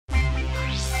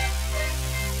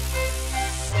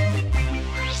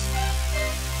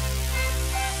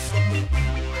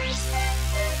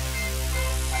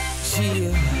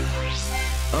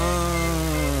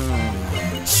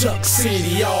Chuck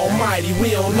City Almighty, we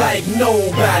don't like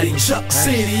nobody. Chuck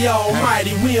City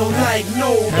Almighty, we don't like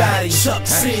nobody. Chuck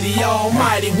City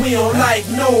Almighty, we don't like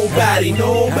nobody.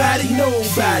 Nobody. No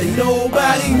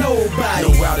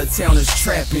out of towners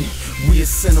trapping, we'll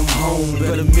send them home.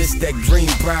 Better miss that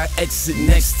Greenbrier exit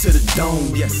next to the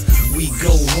dome. Yes, we go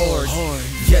hard.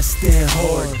 Yes, stand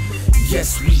hard.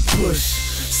 Yes, we push.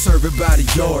 Serve it by the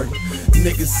yard.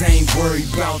 Niggas ain't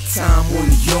worried about time on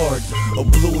the yard or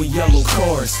blue and yellow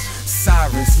cars.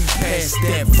 Sirens, we pass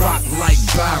that rock like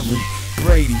Byron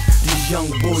Brady. These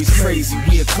young boys crazy,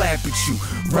 we'll clap at you.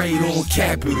 Right on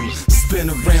Capitol. Spin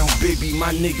around, baby,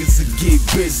 my niggas will get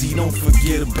busy. Don't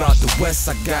forget about the West,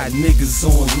 I got niggas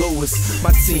on Lewis.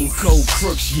 My team cold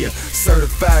crooks, yeah,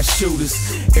 certified shooters.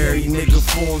 Every nigga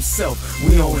for himself,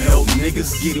 we don't help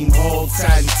niggas. Get him hauled,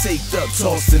 tied and taped up,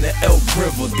 tossed in the Elk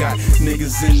River. Got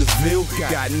niggas in the Ville,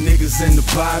 got niggas in the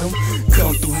bottom.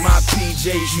 Come through my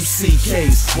PJs, you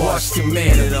CKs. Washington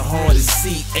man of the heart is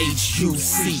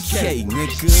CHUCK,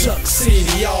 nigga. Chuck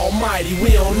City Almighty,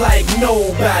 we don't like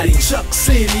nobody. Chuck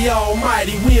City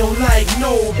Almighty, we don't like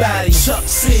nobody. Chuck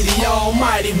City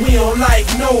Almighty, we don't like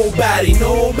nobody.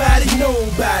 Nobody.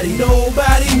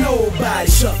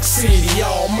 Chuck City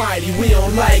Almighty, we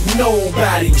don't like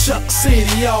nobody. Chuck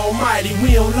City Almighty,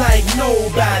 we don't like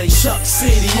nobody. Chuck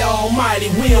City Almighty,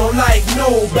 we don't like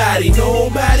nobody.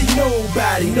 Nobody.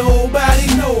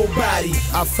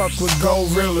 I fuck with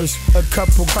gorillas, a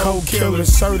couple cold killers,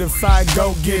 certified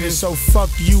go-getters. So fuck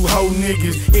you hoe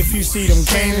niggas. If you see them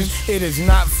cannons, it is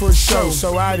not for show.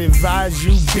 So I'd advise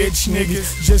you bitch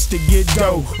niggas just to get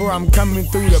dough, or I'm coming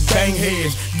through the bang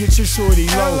heads. Get your shorty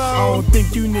low. I don't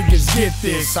think you niggas get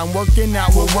this. I'm working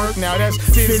out with work now, that's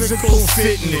physical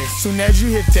fitness. Soon as you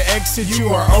hit the exit, you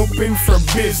are open for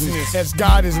business. As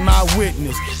God is my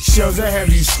witness, shows I have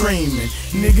you screaming.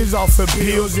 Niggas off of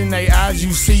pills, in they eyes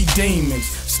you see demons.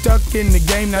 Stuck in the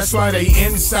game, that's why they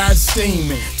inside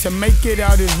steaming. To make it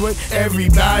out is what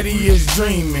everybody is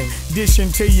dreaming.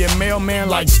 Dishing to your mailman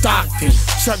like Stockton.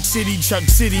 Chuck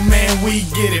City, man, we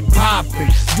get it poppin'.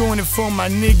 Doing it for my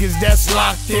niggas that's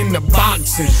locked in the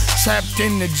boxing. Trapped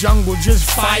in the jungle, just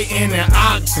fighting and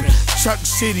oxen. Chuck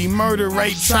City murder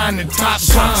rate trying to top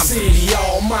Chuck City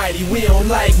Almighty, we don't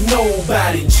like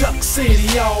nobody. Chuck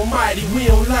City Almighty, we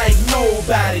don't like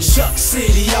nobody. Chuck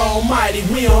City Almighty,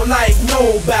 we don't like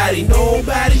nobody. Nobody.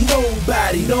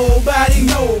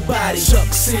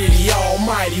 Chuck City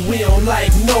Almighty, we don't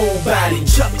like nobody.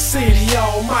 Chuck City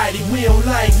Almighty, we don't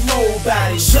like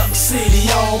nobody. Chuck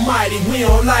City Almighty, we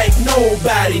don't like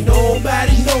nobody.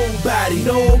 Nobody. We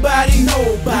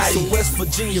some West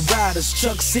Virginia riders,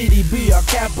 Chuck City be our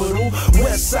capital.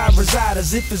 West side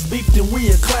residers, if it's beef then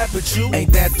we'll clap at you.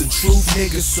 Ain't that the truth,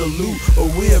 niggas salute, or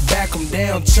we'll back 'em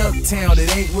down. Chucktown,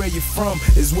 it ain't where you from,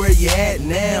 it's where you at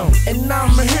now. And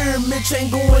I'm here, Mitch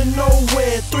ain't going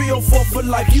nowhere. 304 for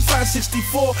life, you find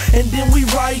 64, and then we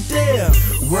right there.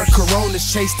 Where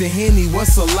Coronas chase the Henny,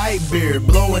 what's a light beer?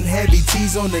 Blowing heavy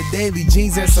tees on the daily,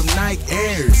 jeans and some Nike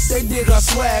Airs. They dig our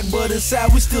swag, but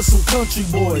inside we still some country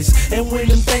boys. And when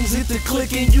them things hit the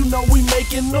clicking, you know we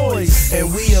making noise.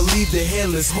 And we'll leave the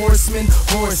headless horsemen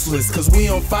horseless, cause we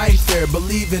don't fight fair,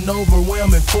 believe in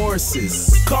overwhelming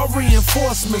forces. Call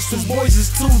reinforcements, cause boys is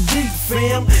too deep,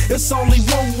 fam. It's only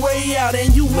one way out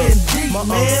and you in deep, man.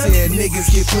 My said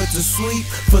niggas get put to sleep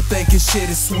for thinking shit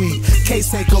is sweet.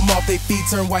 Case take them off they feet,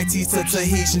 turn white tees to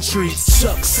Tahitian treats.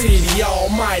 Chuck City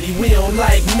Almighty, we don't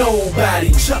like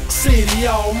nobody. Chuck City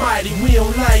Almighty, we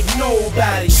don't like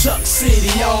nobody. Chuck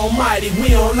City Almighty, we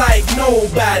don't like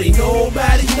nobody.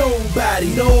 Nobody.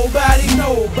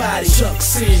 Chuck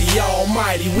City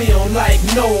Almighty, we don't like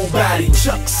nobody.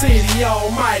 Chuck City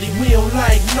Almighty, we don't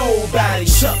like nobody.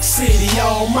 Chuck City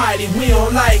Almighty, we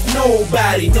don't like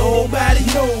nobody. Nobody.